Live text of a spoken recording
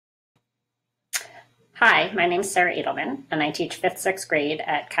Hi, my name is Sarah Adelman, and I teach 5th, 6th grade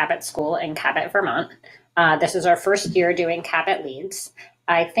at Cabot School in Cabot, Vermont. This is our first year doing Cabot Leads.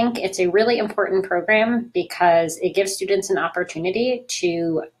 I think it's a really important program because it gives students an opportunity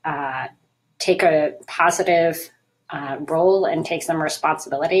to take a positive role and take some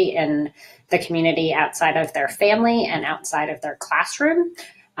responsibility in the community outside of their family and outside of their classroom.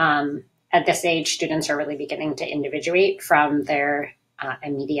 At this age, students are really beginning to individuate from their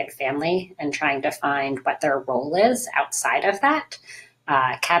immediate family and trying to find what their role is outside of that.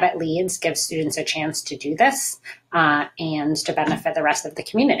 Cabot Leads gives students a chance to do this and to benefit the rest of the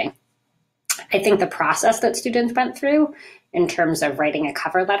community. I think the process that students went through in terms of writing a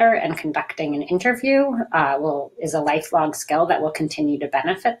cover letter and conducting an interview is a lifelong skill that will continue to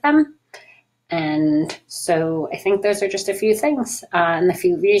benefit them. And so I think those are just a few things and a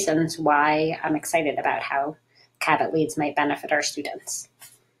few reasons why I'm excited about how Cabot Leads might benefit our students.